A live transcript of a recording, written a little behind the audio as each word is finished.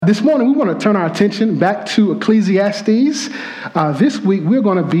This morning, we want to turn our attention back to Ecclesiastes. This week, we're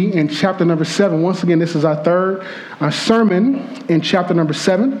going to be in chapter number 7. Once again, this is our third sermon in chapter number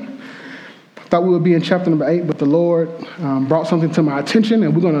 7. I thought we would be in chapter number 8, but the Lord brought something to my attention,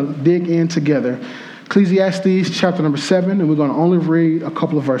 and we're going to dig in together. Ecclesiastes chapter number 7, and we're going to only read a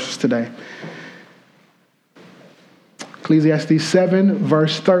couple of verses today. Ecclesiastes 7,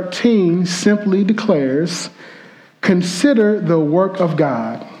 verse 13, simply declares, "Consider the work of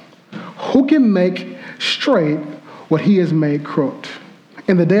God. Who can make straight what he has made crooked?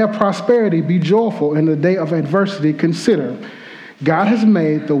 In the day of prosperity, be joyful. In the day of adversity, consider. God has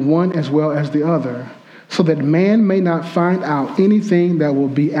made the one as well as the other, so that man may not find out anything that will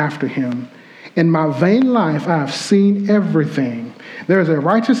be after him. In my vain life, I have seen everything. There is a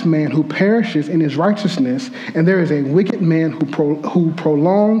righteous man who perishes in his righteousness, and there is a wicked man who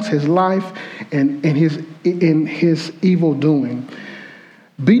prolongs his life in his evil doing.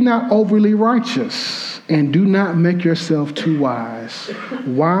 Be not overly righteous, and do not make yourself too wise.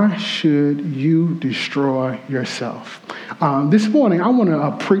 Why should you destroy yourself?" This morning, I want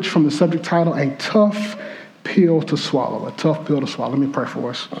to preach from the subject title, "A Tough Pill to Swallow." A tough pill to swallow. Let me pray for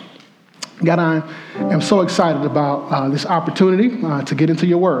us. God, I am so excited about this opportunity to get into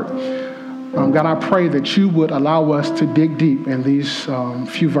your word. God, I pray that you would allow us to dig deep in these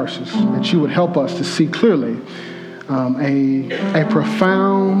few verses, that you would help us to see clearly a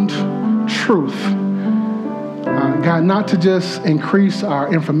profound truth. God, not to just increase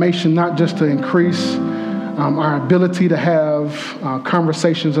our information, not just to increase our ability to have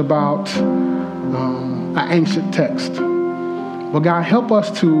conversations about an ancient text. But God, help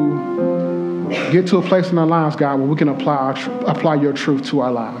us to get to a place in our lives, God, where we can apply your truth to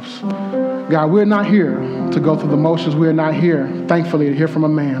our lives. God, we're not here to go through the motions. We're not here, thankfully, to hear from a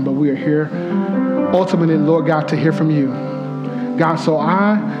man, but we are here ultimately, Lord God, to hear from you. God, so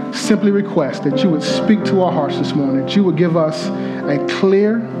I simply request that you would speak to our hearts this morning, that you would give us a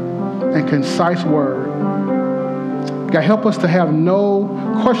clear and concise word. God, help us to have no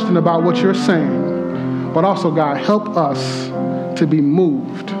question about what you're saying, but also, God, help us to be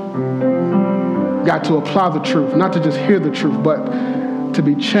moved. God, to apply the truth, not to just hear the truth, but to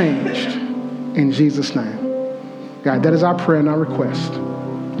be changed in Jesus' name. God, that is our prayer and our request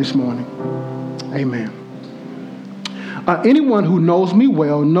this morning. Amen. Anyone who knows me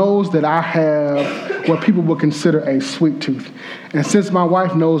well knows that I have what people would consider a sweet tooth. And since my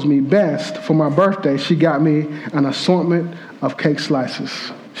wife knows me best, for my birthday, she got me an assortment of cake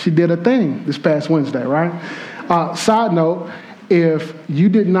slices. She did a thing this past Wednesday, right? Side note, if you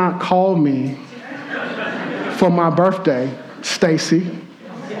did not call me for my birthday, Stacy,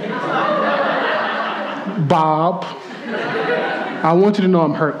 Bob, I want you to know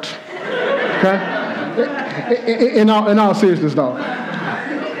I'm hurt. Okay? In all seriousness, though.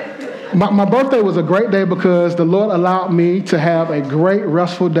 My birthday was a great day because the Lord allowed me to have a great,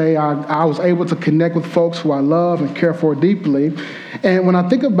 restful day. I was able to connect with folks who I love and care for deeply. And when I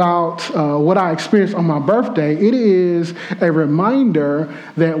think about what I experienced on my birthday, it is a reminder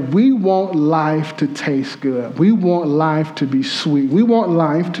that we want life to taste good. We want life to be sweet. We want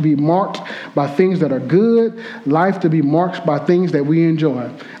life to be marked by things that are good, life to be marked by things that we enjoy.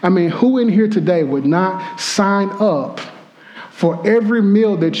 I mean, who in here today would not sign up for every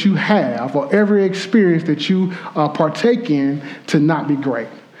meal that you have or every experience that you partake in to not be great?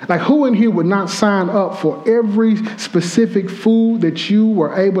 Like, who in here would not sign up for every specific food that you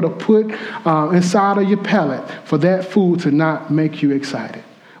were able to put inside of your palate for that food to not make you excited?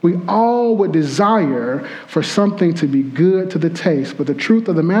 We all would desire for something to be good to the taste, but the truth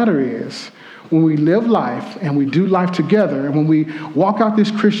of the matter is, when we live life and we do life together, and when we walk out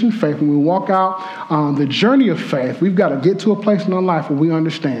this Christian faith, when we walk out the journey of faith, we've got to get to a place in our life where we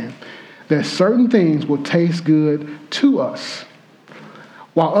understand that certain things will taste good to us,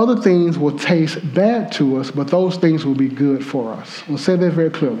 while other things will taste bad to us, but those things will be good for us. I'll say that very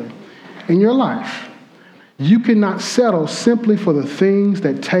clearly. In your life, you cannot settle simply for the things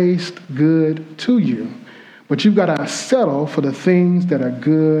that taste good to you, but you've got to settle for the things that are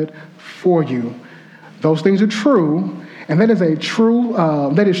good for you. Those things are true, and that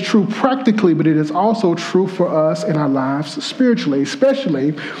is true practically, but it is also true for us in our lives spiritually,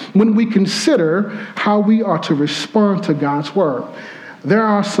 especially when we consider how we are to respond to God's word. There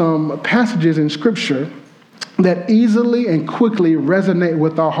are some passages in Scripture that easily and quickly resonate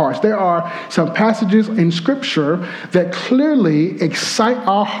with our hearts. There are some passages in Scripture that clearly excite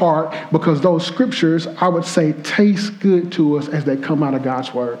our heart because those Scriptures, I would say, taste good to us as they come out of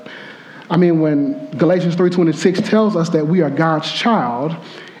God's word. I mean, when Galatians 3:26 tells us that we are God's child,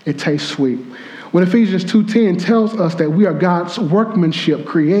 it tastes sweet. When Ephesians 2:10 tells us that we are God's workmanship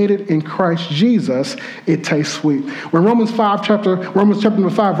created in Christ Jesus, it tastes sweet. When Romans chapter number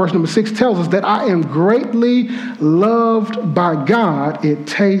 5, verse number 6 tells us that I am greatly loved by God, it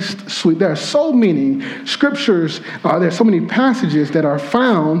tastes sweet. There are so many scriptures, there's so many passages that are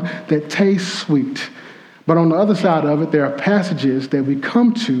found that taste sweet. But on the other side of it, there are passages that we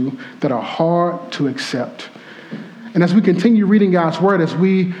come to that are hard to accept. And as we continue reading God's word, as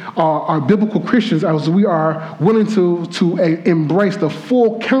we are biblical Christians, as we are willing to embrace the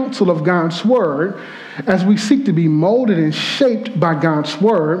full counsel of God's word, as we seek to be molded and shaped by God's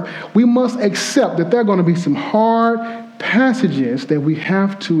word, we must accept that there are going to be some hard passages that we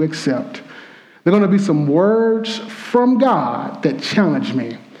have to accept. There are going to be some words from God that challenge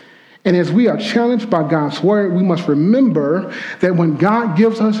me. And as we are challenged by God's word, we must remember that when God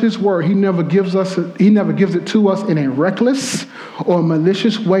gives us his word, he never gives it to us in a reckless or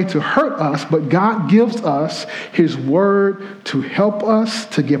malicious way to hurt us, but God gives us his word to help us,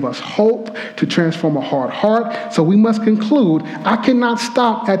 to give us hope, to transform a hard heart. So we must conclude, I cannot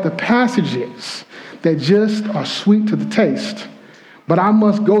stop at the passages that just are sweet to the taste, but I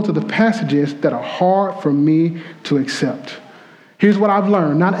must go to the passages that are hard for me to accept. Here's what I've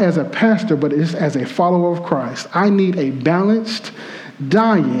learned, not as a pastor, but as a follower of Christ. I need a balanced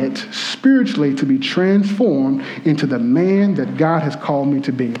diet spiritually to be transformed into the man that God has called me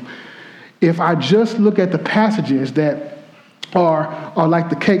to be. If I just look at the passages that are like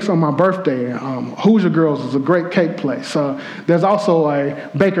the cakes on my birthday, Hoosier Girls is a great cake place. There's also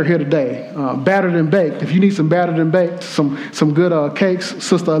a baker here today, Battered and Baked. If you need some Battered and Baked, some good cakes,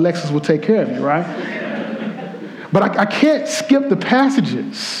 Sister Alexis will take care of you, right? But I can't skip the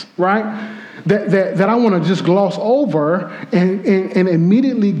passages, right, that I want to just gloss over and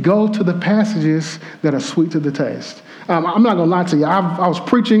immediately go to the passages that are sweet to the taste. I'm not going to lie to you. I was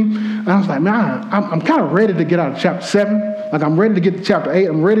preaching, and I was like, man, I'm kind of ready to get out of chapter 7. Like, I'm ready to get to chapter 8.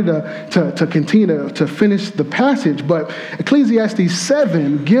 I'm ready to continue to finish the passage. But Ecclesiastes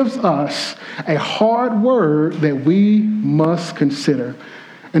 7 gives us a hard word that we must consider.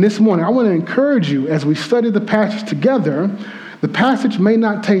 And this morning, I want to encourage you as we study the passage together. The passage may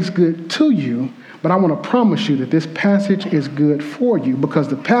not taste good to you, but I want to promise you that this passage is good for you because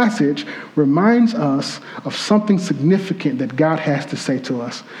the passage reminds us of something significant that God has to say to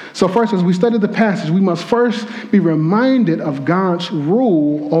us. So first, as we study the passage, we must first be reminded of God's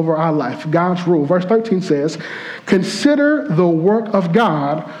rule over our life. God's rule. Verse 13 says, "Consider the work of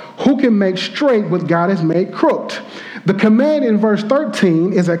God, who can make straight what God has made crooked." The command in verse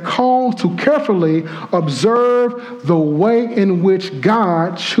 13 is a call to carefully observe the way in which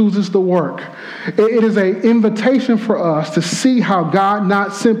God chooses to work. It is an invitation for us to see how God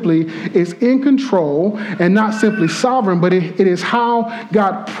not simply is in control and not simply sovereign, but it is how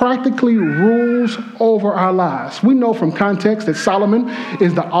God practically rules over our lives. We know from context that Solomon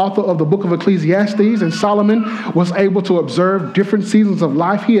is the author of the book of Ecclesiastes, and Solomon was able to observe different seasons of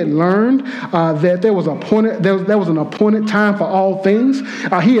life. He had learned that there was an appointed time for all things.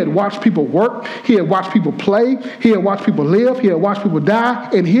 He had watched people work. He had watched people play. He had watched people live. He had watched people die.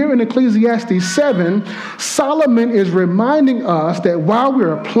 And here in Ecclesiastes 7, Solomon is reminding us that while we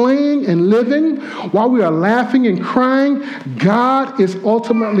are playing and living, while we are laughing and crying, God is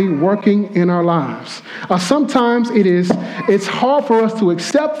ultimately working in our lives. Sometimes it's hard for us to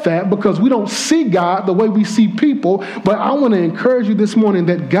accept that because we don't see God the way we see people. But I want to encourage you this morning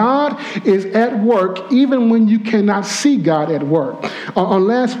that God is at work even when you cannot see God at work. On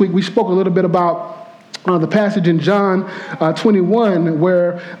last week, we spoke a little bit about the passage in John 21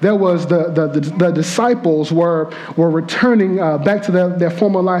 where there was the disciples were returning back to their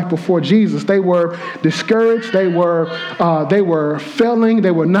former life before Jesus. They were discouraged. They were failing. They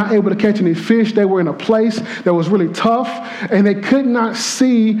were not able to catch any fish. They were in a place that was really tough, and they could not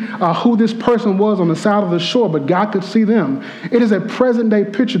see who this person was on the side of the shore, but God could see them. It is a present-day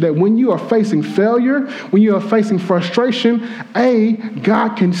picture that when you are facing failure, when you are facing frustration, God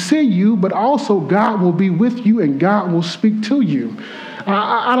can see you, but also God will be with you and God will speak to you.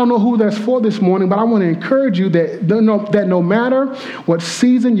 I don't know who that's for this morning, but I want to encourage you that no matter what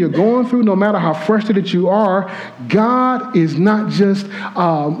season you're going through, no matter how frustrated you are, God is not just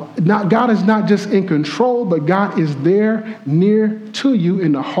in control, but God is there near to you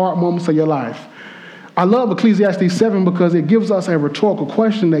in the hard moments of your life. I love Ecclesiastes 7 because it gives us a rhetorical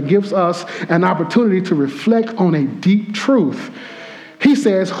question that gives us an opportunity to reflect on a deep truth. He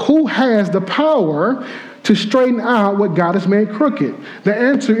says, who has the power to straighten out what God has made crooked? The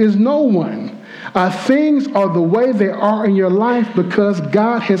answer is no one. Things are the way they are in your life because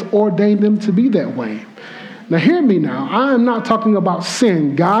God has ordained them to be that way. Now hear me now. I am not talking about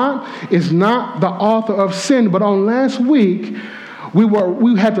sin. God is not the author of sin. But on last week,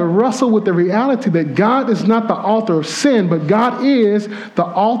 we had to wrestle with the reality that God is not the author of sin, but God is the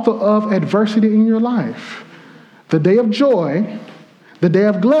author of adversity in your life. The day of joy, the day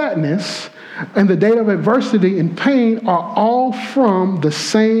of gladness, and the day of adversity and pain are all from the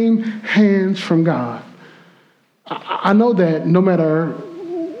same hands from God. I know that no matter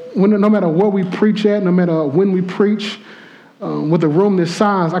where we preach at, no matter when we preach, with a room this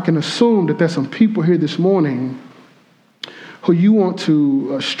size, I can assume that there's some people here this morning who you want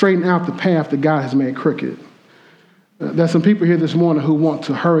to straighten out the path that God has made crooked. There's some people here this morning who want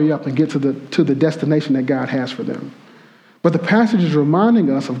to hurry up and get to the destination that God has for them. But the passage is reminding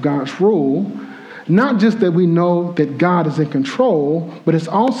us of God's rule, not just that we know that God is in control, but it's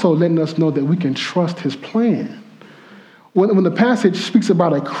also letting us know that we can trust his plan. When the passage speaks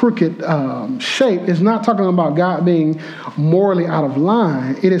about a crooked shape, it's not talking about God being morally out of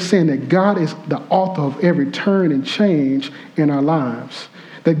line. It is saying that God is the author of every turn and change in our lives.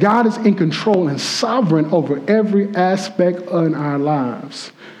 That God is in control and sovereign over every aspect in our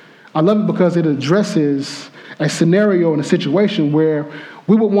lives. I love it because it addresses a scenario and a situation where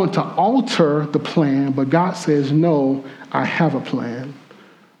we would want to alter the plan, but God says, no, I have a plan.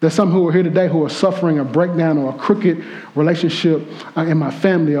 There's some who are here today who are suffering a breakdown or a crooked relationship in my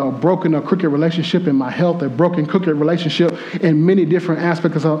family, or a broken or crooked relationship in my health, a broken, crooked relationship in many different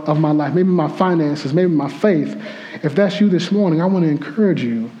aspects of my life, maybe my finances, maybe my faith. If that's you this morning, I want to encourage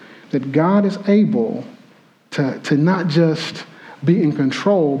you that God is able to not just be in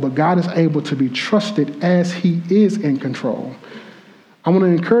control, but God is able to be trusted as he is in control. I want to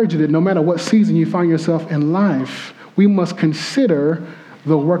encourage you that no matter what season you find yourself in life, we must consider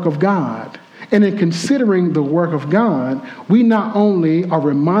the work of God. And in considering the work of God, we not only are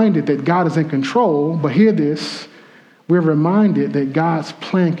reminded that God is in control, but hear this, we're reminded that God's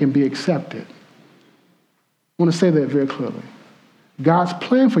plan can be accepted. I want to say that very clearly. God's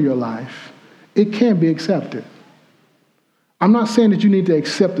plan for your life, it can be accepted. I'm not saying that you need to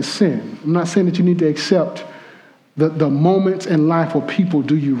accept the sin. I'm not saying that you need to accept the moments in life where people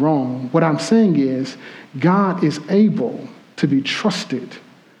do you wrong. What I'm saying is God is able to be trusted.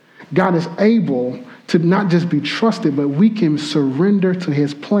 God is able to not just be trusted, but we can surrender to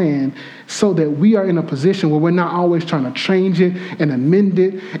his plan so that we are in a position where we're not always trying to change it and amend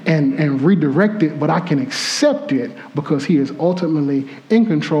it and redirect it, but I can accept it because he is ultimately in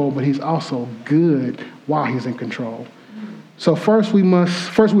control, but he's also good while he's in control. So first we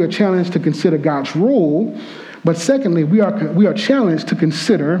are challenged to consider God's rule, but secondly, we are challenged to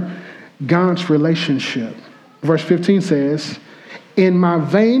consider God's relationship. Verse 15 says, in my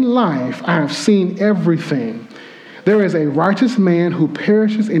vain life I have seen everything. There is a righteous man who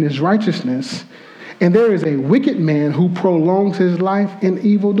perishes in his righteousness, and there is a wicked man who prolongs his life in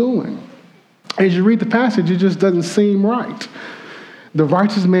evil doing. As you read the passage, it just doesn't seem right. The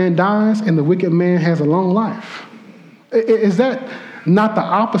righteous man dies and the wicked man has a long life. Is that not the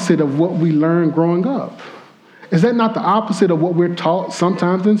opposite of what we learned growing up? Is that not the opposite of what we're taught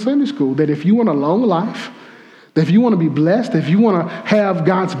sometimes in Sunday school? That if you want a long life, that if you want to be blessed, if you want to have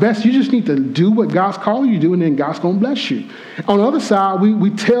God's best, you just need to do what God's calling you to do, and then God's going to bless you. On the other side, we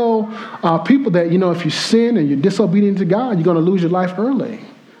tell people that, if you sin and you're disobedient to God, you're going to lose your life early.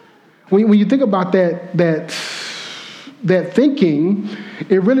 When you think about that thinking,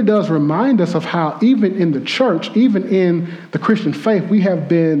 it really does remind us of how even in the church, even in the Christian faith, we have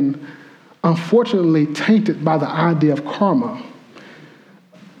been unfortunately tainted by the idea of karma.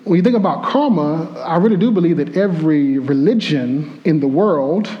 When you think about karma, I really do believe that every religion in the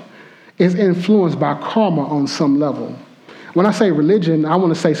world is influenced by karma on some level. When I say religion, I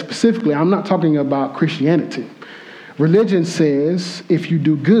want to say specifically, I'm not talking about Christianity. Religion says if you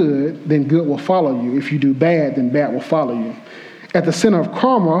do good, then good will follow you. If you do bad, then bad will follow you. At the center of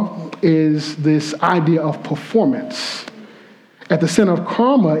karma is this idea of performance. At the center of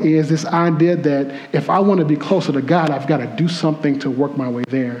karma is this idea that if I want to be closer to God, I've got to do something to work my way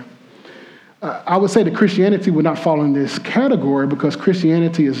there. I would say that Christianity would not fall in this category because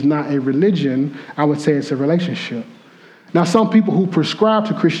Christianity is not a religion. I would say it's a relationship. Now, some people who prescribe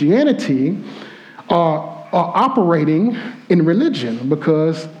to Christianity are operating in religion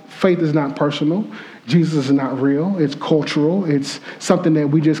because faith is not personal. Jesus is not real. It's cultural. It's something that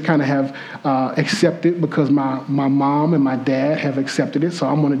we just kind of have accepted because my mom and my dad have accepted it. So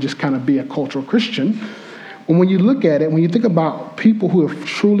I'm going to just kind of be a cultural Christian. And when you look at it, when you think about people who have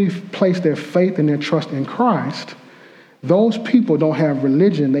truly placed their faith and their trust in Christ, those people don't have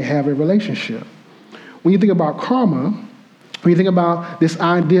religion. They have a relationship. When you think about karma, when you think about this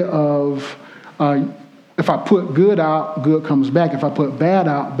idea of If I put good out, good comes back. If I put bad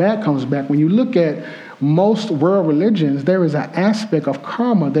out, bad comes back. When you look at most world religions, there is an aspect of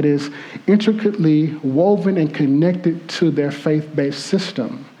karma that is intricately woven and connected to their faith-based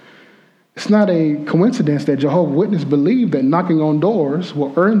system. It's not a coincidence that Jehovah's Witnesses believe that knocking on doors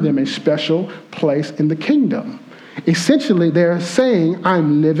will earn them a special place in the kingdom. Essentially, they're saying,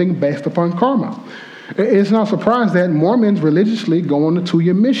 I'm living based upon karma. It's not surprised that Mormons religiously go on a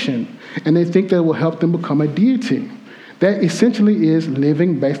 2-year mission, and they think that it will help them become a deity. That essentially is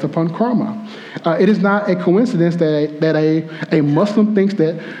living based upon karma. It is not a coincidence that a Muslim thinks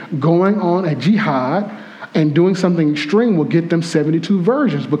that going on a jihad and doing something extreme will get them 72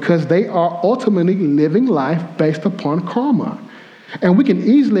 virgins, because they are ultimately living life based upon karma. And we can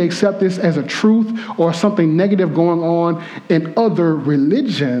easily accept this as a truth or something negative going on in other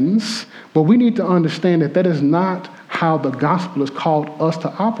religions, but we need to understand that that is not how the gospel has called us to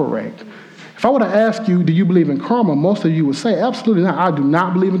operate. If I were to ask you, do you believe in karma? Most of you would say, absolutely not. I do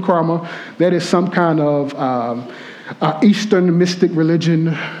not believe in karma. That is some kind of Eastern mystic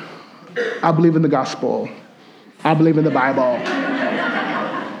religion. I believe in the gospel. I believe in the Bible.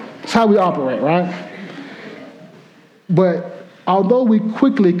 That's how we operate, right? But although we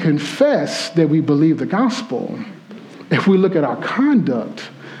quickly confess that we believe the gospel, if we look at our conduct,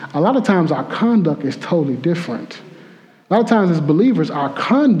 a lot of times our conduct is totally different. A lot of times as believers, our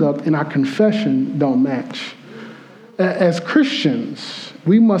conduct and our confession don't match. As Christians,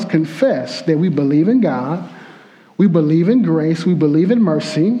 we must confess that we believe in God, we believe in grace, we believe in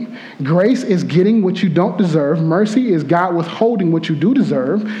mercy. Grace is getting what you don't deserve. Mercy is God withholding what you do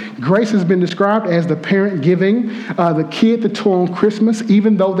deserve. Grace has been described as the parent giving the kid the toy on Christmas,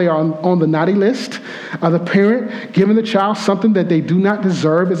 even though they are on the naughty list. The parent giving the child something that they do not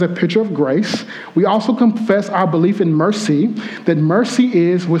deserve is a picture of grace. We also confess our belief in mercy, that mercy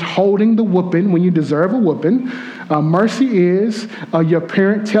is withholding the whooping when you deserve a whooping. Mercy is your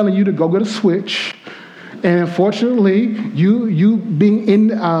parent telling you to go get a switch. And unfortunately, you being in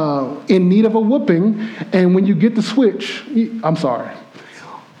need of a whooping, and when you get the switch,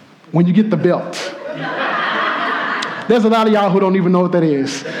 when you get the belt. There's a lot of y'all who don't even know what that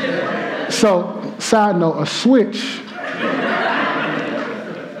is. So, side note, a switch,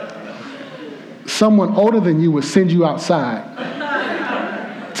 someone older than you would send you outside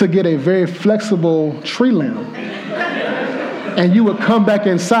to get a very flexible tree limb, and you would come back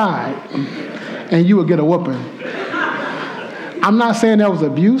inside and you would get a whooping. I'm not saying that was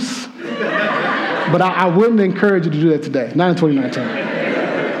abuse, but I wouldn't encourage you to do that today, not in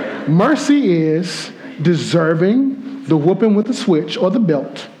 2019. Mercy is deserving the whooping with the switch or the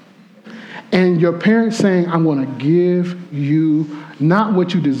belt, and your parents saying, I'm going to give you not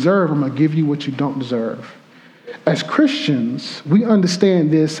what you deserve, I'm going to give you what you don't deserve. As Christians, we understand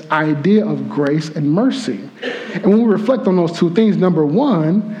this idea of grace and mercy. And when we reflect on those two things, number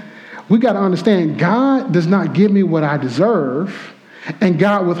one, we got to understand God does not give me what I deserve, and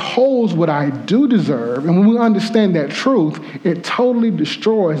God withholds what I do deserve. And when we understand that truth, it totally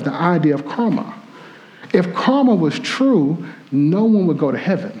destroys the idea of karma. If karma was true, no one would go to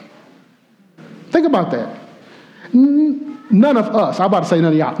heaven. Think about that. None of us, I'm about to say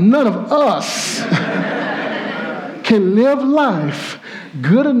none of y'all, none of us can live life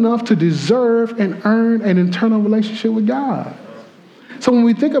good enough to deserve and earn an eternal relationship with God. So when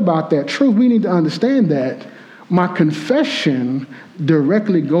we think about that truth, we need to understand that my confession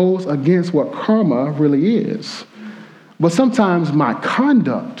directly goes against what karma really is. But sometimes my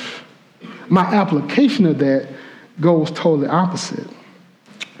conduct, my application of that goes totally opposite.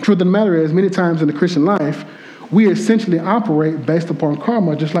 Truth of the matter is, many times in the Christian life, we essentially operate based upon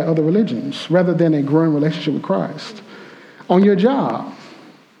karma just like other religions, rather than a growing relationship with Christ. On your job,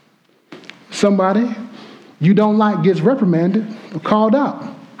 somebody you don't like gets reprimanded or called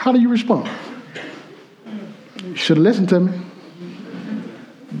out. How do you respond? You should have listened to me.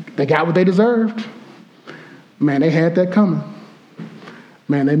 They got what they deserved. Man, they had that coming.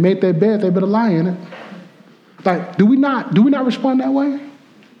 Man, they made their bed, they better lie in it. Like, do we not respond that way?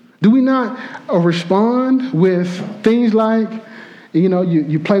 Do we not respond with things like,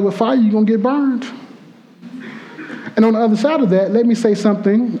 you play with fire, you're going to get burned? And on the other side of that, let me say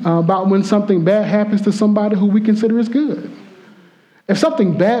something about when something bad happens to somebody who we consider is good. If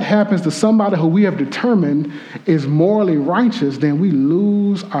something bad happens to somebody who we have determined is morally righteous, then we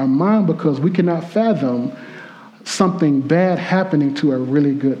lose our mind because we cannot fathom something bad happening to a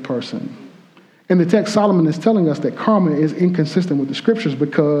really good person. In the text, Solomon is telling us that karma is inconsistent with the scriptures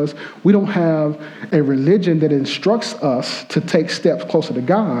because we don't have a religion that instructs us to take steps closer to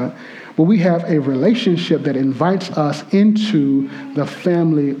God, but we have a relationship that invites us into the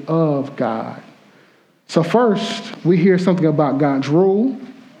family of God. So first, we hear something about God's rule.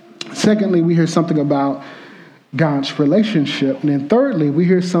 Secondly, we hear something about God's relationship. And then thirdly, we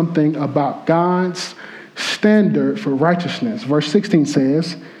hear something about God's standard for righteousness. Verse 16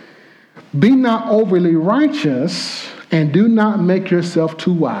 says, "Be not overly righteous and do not make yourself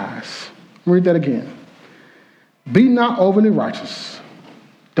too wise." Read that again. Be not overly righteous.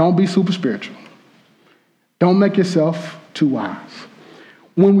 Don't be super spiritual. Don't make yourself too wise.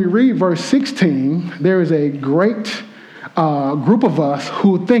 When we read verse 16, there is a great group of us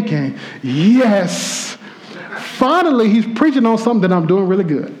who are thinking, yes, finally he's preaching on something that I'm doing really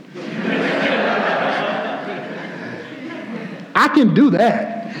good. I can do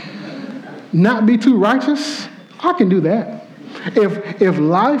that. Not be too righteous, I can do that. If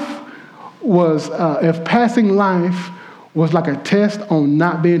life was, if passing life was like a test on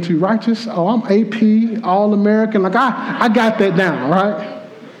not being too righteous, oh, I'm AP, All-American, like I got that down, right?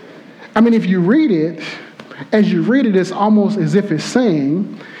 I mean, if you read it, as you read it, it's almost as if it's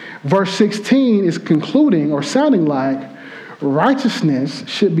saying, verse 16 is concluding or sounding like righteousness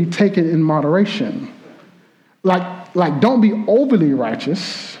should be taken in moderation. Like don't be overly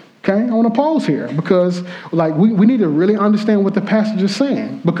righteous. Okay, I want to pause here because we need to really understand what the passage is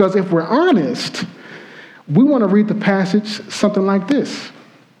saying. Because if we're honest, we want to read the passage something like this.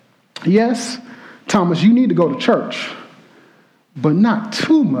 Yes, Thomas, you need to go to church, but not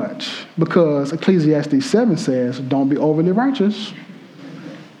too much, because Ecclesiastes 7 says, don't be overly righteous.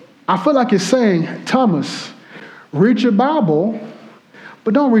 I feel like it's saying, Thomas, read your Bible,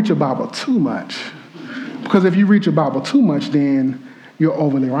 but don't read your Bible too much. Because if you read your Bible too much, then you're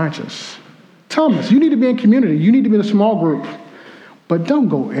overly righteous. Thomas, you need to be in community. You need to be in a small group. But don't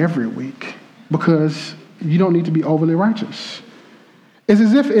go every week because you don't need to be overly righteous. It's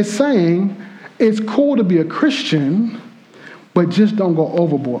as if it's saying it's cool to be a Christian, but just don't go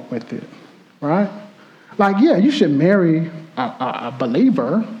overboard with it, right? Like, yeah, you should marry a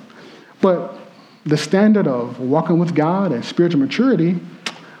believer, but the standard of walking with God and spiritual maturity,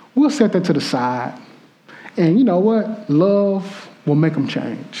 we'll set that to the side. And you know what? Love will make them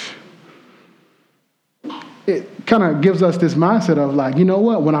change. It kind of gives us this mindset of like, you know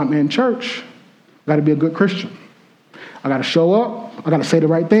what? When I'm in church, I got to be a good Christian. I got to show up. I got to say the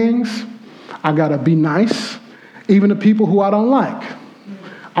right things. I got to be nice, even to people who I don't like.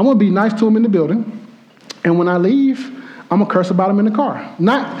 I'm going to be nice to them in the building. And when I leave, I'm going to curse about them in the car.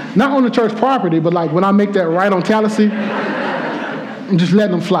 Not on the church property, but like when I make that right on Tallahassee, I'm just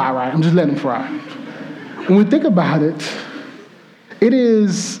letting them fly, right? I'm just letting them fly. When we think about it, it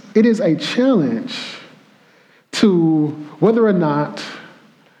is a challenge to whether or not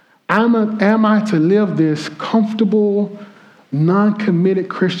am I to live this comfortable, non-committed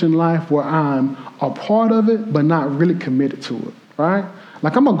Christian life where I'm a part of it, but not really committed to it, right?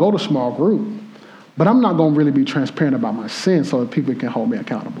 Like I'm going to go to small group, but I'm not going to really be transparent about my sin so that people can hold me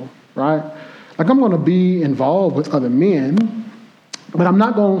accountable, right? Like I'm going to be involved with other men, but I'm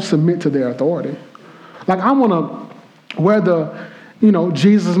not going to submit to their authority. Like I want to wear the,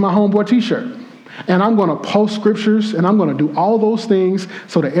 Jesus is my homeboy t-shirt. And I'm going to post scriptures and I'm going to do all those things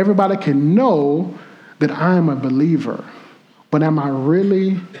so that everybody can know that I am a believer. But am I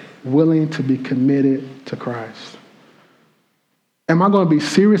really willing to be committed to Christ? Am I going to be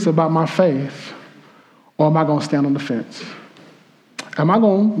serious about my faith, or am I going to stand on the fence? Am I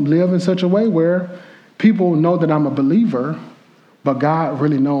going to live in such a way where people know that I'm a believer, but God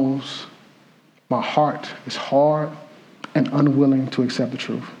really knows my heart is hard and unwilling to accept the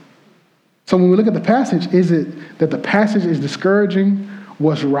truth? So when we look at the passage, is it that the passage is discouraging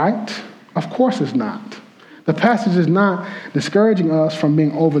what's right? Of course it's not. The passage is not discouraging us from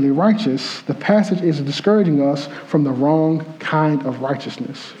being overly righteous. The passage is discouraging us from the wrong kind of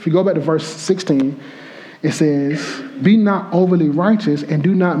righteousness. If you go back to verse 16, it says, "Be not overly righteous and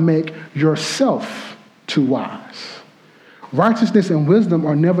do not make yourself too wise." Righteousness and wisdom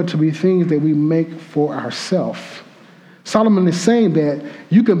are never to be things that we make for ourselves. Solomon is saying that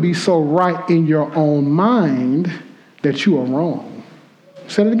you can be so right in your own mind that you are wrong.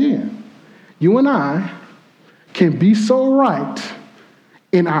 Say it again. You and I can be so right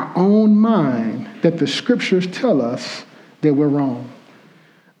in our own mind that the scriptures tell us that we're wrong.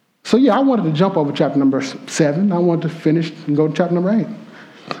 So I wanted to jump over chapter number 7. I wanted to finish and go to chapter number 8.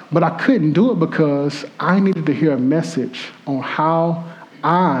 But I couldn't do it because I needed to hear a message on how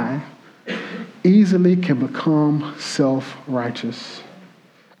I easily can become self-righteous.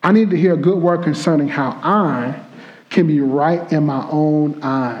 I need to hear a good word concerning how I can be right in my own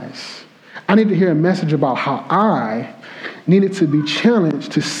eyes. I need to hear a message about how I needed to be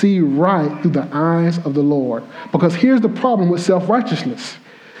challenged to see right through the eyes of the Lord. Because here's the problem with self-righteousness.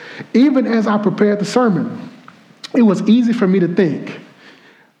 Even as I prepared the sermon, it was easy for me to think,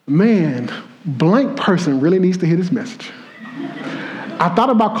 man, blank person really needs to hear this message. I thought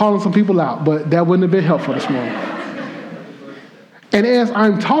about calling some people out, but that wouldn't have been helpful this morning. And as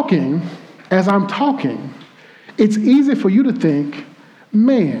I'm talking, it's easy for you to think,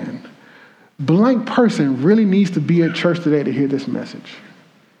 man, blank person really needs to be at church today to hear this message.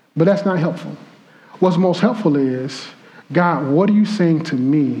 But that's not helpful. What's most helpful is, God, what are you saying to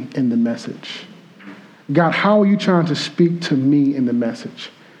me in the message? God, how are you trying to speak to me in the message?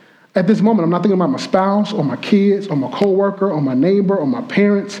 At this moment, I'm not thinking about my spouse or my kids or my coworker or my neighbor or my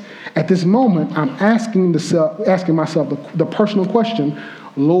parents. At this moment, I'm asking myself the personal question,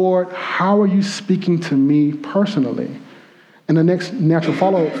 Lord, how are you speaking to me personally? And the next natural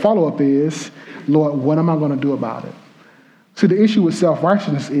follow-up is, Lord, what am I going to do about it? See, the issue with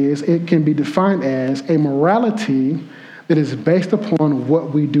self-righteousness is it can be defined as a morality that is based upon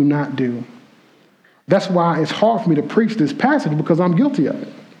what we do not do. That's why it's hard for me to preach this passage, because I'm guilty of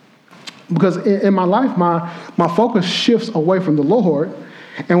it. Because in my life, my focus shifts away from the Lord.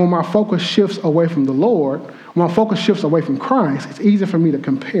 And when my focus shifts away from the Lord, when my focus shifts away from Christ, it's easy for me to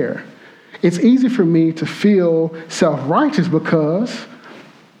compare. It's easy for me to feel self-righteous because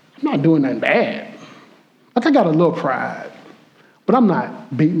I'm not doing nothing bad. Like, I got a little pride, but I'm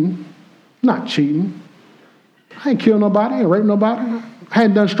not beating, not cheating. I ain't killed nobody, I ain't raped nobody. I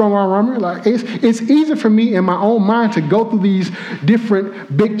hadn't done strong arm robbery. Like, it's easy for me in my own mind to go through these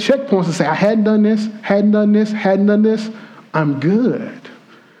different big checkpoints and say, I hadn't done this, hadn't done this, hadn't done this. I'm good.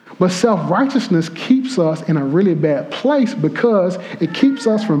 But self-righteousness keeps us in a really bad place because it keeps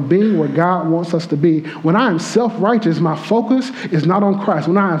us from being where God wants us to be. When I am self-righteous, my focus is not on Christ.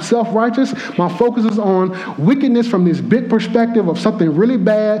 When I am self-righteous, my focus is on wickedness from this big perspective of something really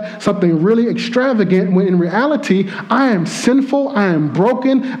bad, something really extravagant, when in reality, I am sinful, I am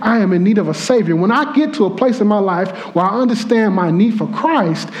broken, I am in need of a Savior. When I get to a place in my life where I understand my need for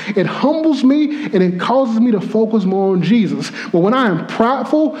Christ, it humbles me and it causes me to focus more on Jesus. But when I am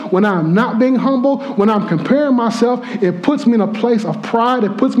prideful, when I'm not being humble, when I'm comparing myself, it puts me in a place of pride.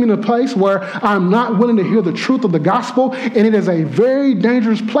 It puts me in a place where I'm not willing to hear the truth of the gospel. And it is a very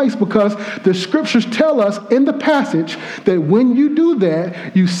dangerous place because the scriptures tell us in the passage that when you do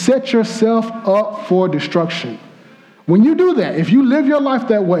that, you set yourself up for destruction. When you do that, if you live your life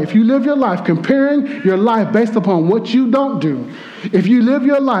that way, if you live your life comparing your life based upon what you don't do, if you live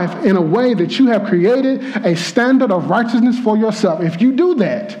your life in a way that you have created a standard of righteousness for yourself, if you do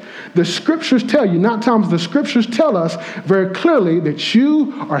that, the scriptures tell you, not times, the scriptures tell us very clearly that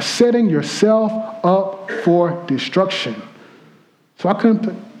you are setting yourself up for destruction. That's why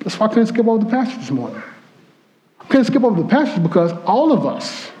I couldn't skip over the passage this morning. I couldn't skip over the passage because all of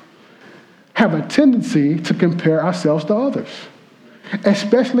us have a tendency to compare ourselves to others,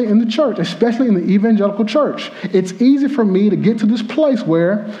 especially in the church, especially in the evangelical church. It's easy for me to get to this place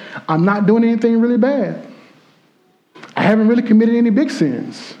where I'm not doing anything really bad. I haven't really committed any big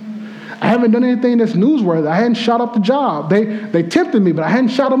sins. I haven't done anything that's newsworthy. I hadn't shot up the job. They tempted me, but I hadn't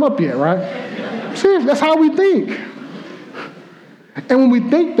shot them up yet, right? Seriously, that's how we think. And when we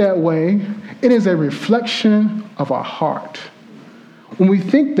think that way, it is a reflection of our heart. When we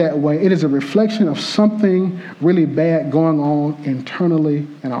think that way, it is a reflection of something really bad going on internally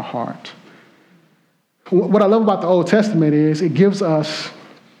in our heart. What I love about the Old Testament is it gives us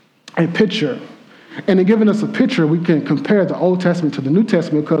a picture. And in giving us a picture, we can compare the Old Testament to the New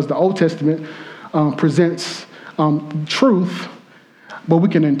Testament because the Old Testament presents truth, but we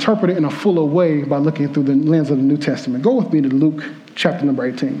can interpret it in a fuller way by looking through the lens of the New Testament. Go with me to Luke chapter number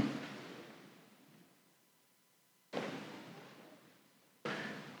 18.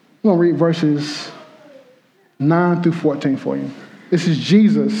 I'm going to read verses 9 through 14 for you. This is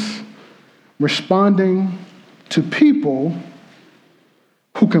Jesus responding to people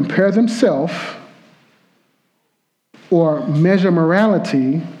who compare themselves or measure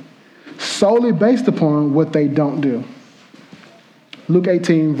morality solely based upon what they don't do. Luke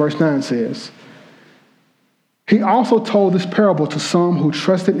 18, verse 9 says, he also told this parable to some who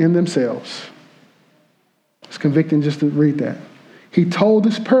trusted in themselves. It's convicting just to read that. He told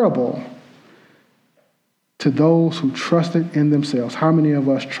this parable to those who trusted in themselves. How many of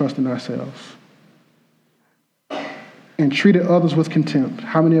us trust in ourselves? And treated others with contempt.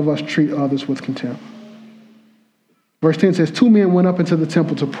 How many of us treat others with contempt? Verse 10 says, 2 men went up into the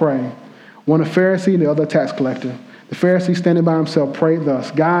temple to pray, one a Pharisee and the other a tax collector. The Pharisee, standing by himself, prayed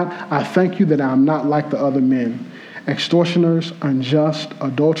thus, God, I thank you that I am not like the other men, extortioners, unjust,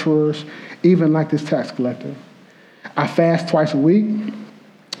 adulterers, even like this tax collector. I fast twice a week.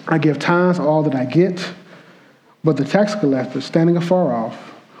 I give tithes all that I get. But the tax collector, standing afar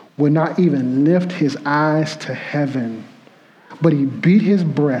off, would not even lift his eyes to heaven, but he beat his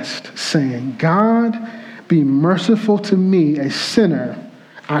breast, saying, God, be merciful to me, a sinner.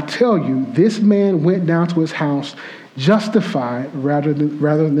 I tell you, this man went down to his house justified rather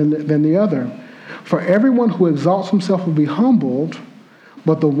than the other. For everyone who exalts himself will be humbled,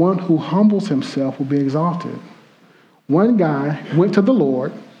 but the one who humbles himself will be exalted. One guy went to the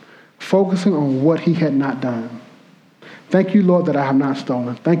Lord, focusing on what he had not done. Thank you, Lord, that I have not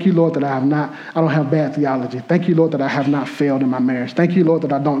stolen. Thank you, Lord, that I don't have bad theology. Thank you, Lord, that I have not failed in my marriage. Thank you, Lord,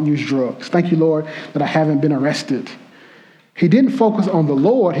 that I don't use drugs. Thank you, Lord, that I haven't been arrested. He didn't focus on the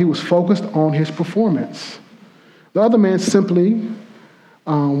Lord. He was focused on his performance. The other man simply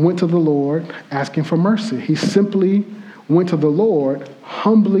went to the Lord asking for mercy. He simply went to the Lord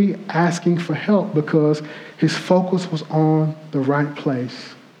humbly asking for help because his focus was on the right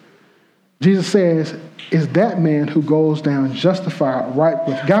place. Jesus says, is that man who goes down justified right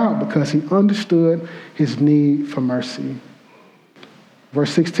with God because he understood his need for mercy.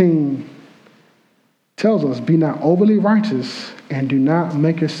 Verse 16 tells us, be not overly righteous and do not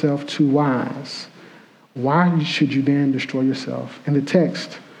make yourself too wise. Why should you then destroy yourself? In the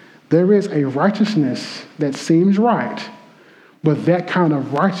text, there is a righteousness that seems right, but that kind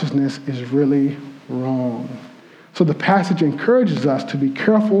of righteousness is really wrong. So the passage encourages us to be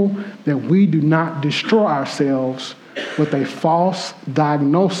careful that we do not destroy ourselves with a false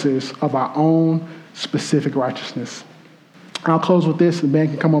diagnosis of our own specific righteousness. I'll close with this, and Ben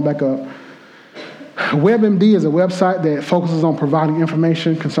can come on back up. WebMD is a website that focuses on providing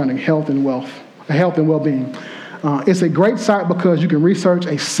information concerning health and well-being. It's a great site because you can research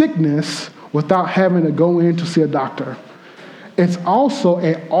a sickness without having to go in to see a doctor. It's also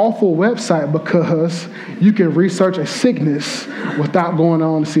an awful website because you can research a sickness without going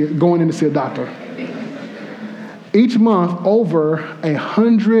in to see a doctor. Each month, over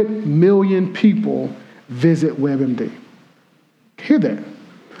 100 million people visit WebMD. Hear that?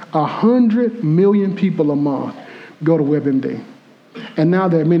 100 million people a month go to WebMD. And now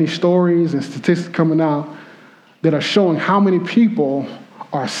there are many stories and statistics coming out that are showing how many people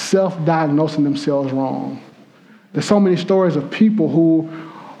are self-diagnosing themselves wrong. There's so many stories of people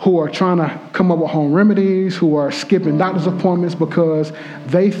who are trying to come up with home remedies, who are skipping doctor's appointments because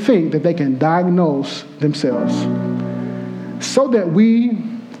they think that they can diagnose themselves. So that we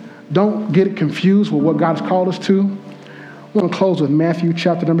don't get it confused with what God has called us to, I want to close with Matthew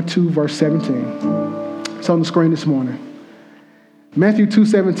chapter number 2, verse 17. It's on the screen this morning. Matthew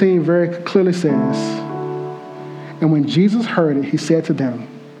 2:17 very clearly says, and when Jesus heard it, he said to them,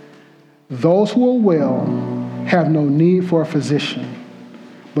 those who are well have no need for a physician,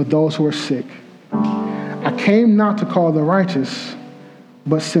 but those who are sick. I came not to call the righteous,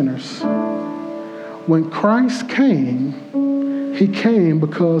 but sinners. When Christ came, he came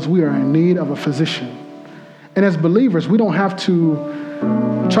because we are in need of a physician. And as believers, we don't have to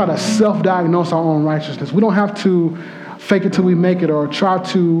try to self-diagnose our own righteousness. We don't have to fake it till we make it or try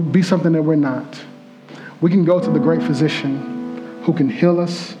to be something that we're not. We can go to the great physician who can heal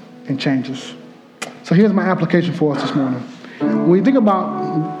us and change us. So here's my application for us this morning. When we think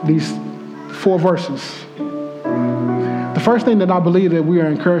about these 4 verses, the first thing that I believe that we are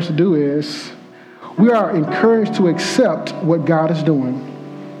encouraged to do is we are encouraged to accept what God is doing.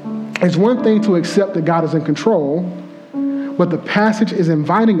 It's one thing to accept that God is in control, but the passage is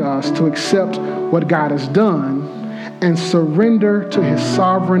inviting us to accept what God has done and surrender to his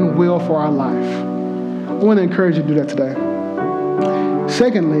sovereign will for our life. I want to encourage you to do that today.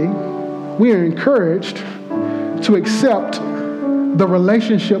 Secondly, we are encouraged to accept the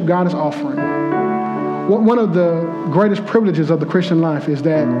relationship God is offering. One of the greatest privileges of the Christian life is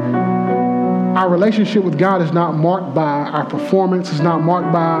that our relationship with God is not marked by our performance, it's not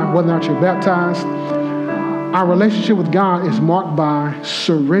marked by whether or not you're baptized. Our relationship with God is marked by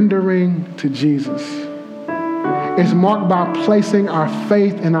surrendering to Jesus. It's marked by placing our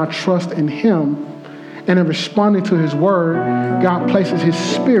faith and our trust in him, and in responding to his word, God places his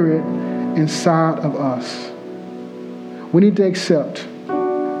spirit inside of us. We need to accept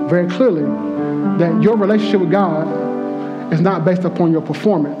very clearly that your relationship with God is not based upon your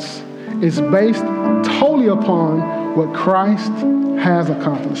performance. It's based totally upon what Christ has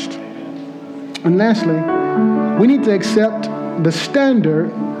accomplished. And lastly, we need to accept the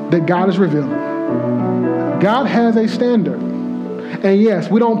standard that God is revealing. God has a standard. And yes,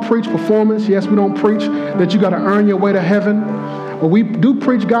 we don't preach performance. Yes, we don't preach that you got to earn your way to heaven. But we do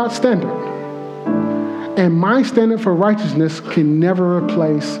preach God's standard. And my standard for righteousness can never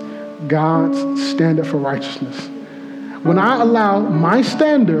replace God's standard for righteousness. When I allow my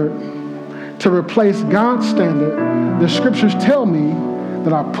standard to replace God's standard, the scriptures tell me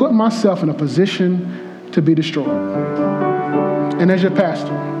that I put myself in a position to be destroyed. And as your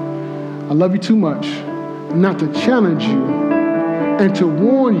pastor, I love you too much not to challenge you and to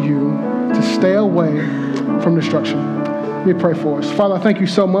warn you to stay away from destruction. Let me pray for us. Father, I thank you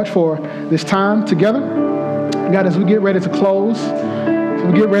so much for this time together. God, as we get ready to close, as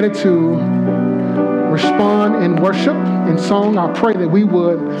we get ready to respond in worship and song, I pray that we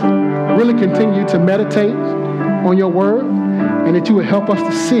would really continue to meditate on your word and that you would help us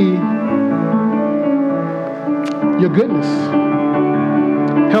to see your goodness.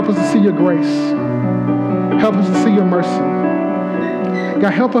 Help us to see your grace. Help us to see your mercy.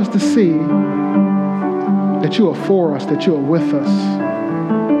 God, help us to see that you are for us, that you are with us.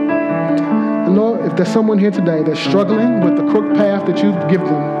 And Lord, if there's someone here today that's struggling with the crooked path that you've given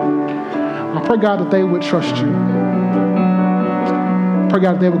them, I pray, God, that they would trust you. I pray,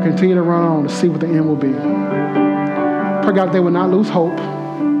 God, that they would continue to run on to see what the end will be. I pray, God, that they would not lose hope.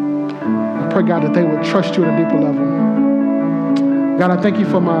 I pray, God, that they would trust you at a deeper level. God, I thank you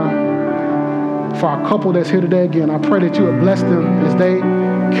for our couple that's here today again. I pray that you would bless them as they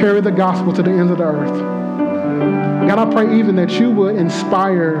carry the gospel to the ends of the earth. God, I pray even that you would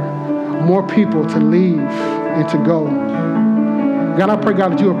inspire more people to leave and to go. God, I pray,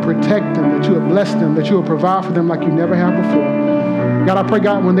 God, that you would protect them, that you would bless them, that you would provide for them like you never have before. God, I pray,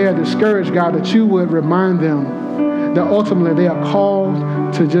 God, when they are discouraged, God, that you would remind them that ultimately they are called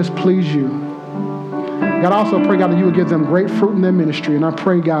to just please you. God, I also pray, God, that you would give them great fruit in their ministry. And I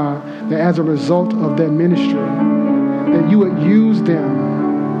pray, God, that as a result of their ministry, that you would use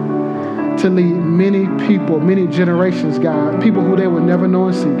them to lead many people, many generations, God, people who they would never know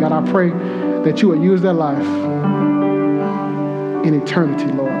and see. God, I pray that you would use their life in eternity,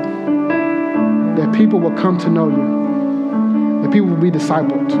 Lord. That people will come to know you. That people will be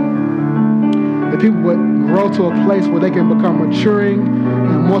discipled. That people would grow to a place where they can become maturing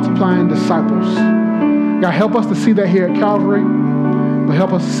and multiplying disciples. God, help us to see that here at Calvary, but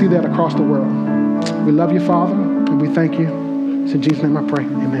help us to see that across the world. We love you, Father, and we thank you. It's in Jesus' name I pray.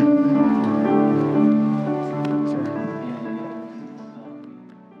 Amen.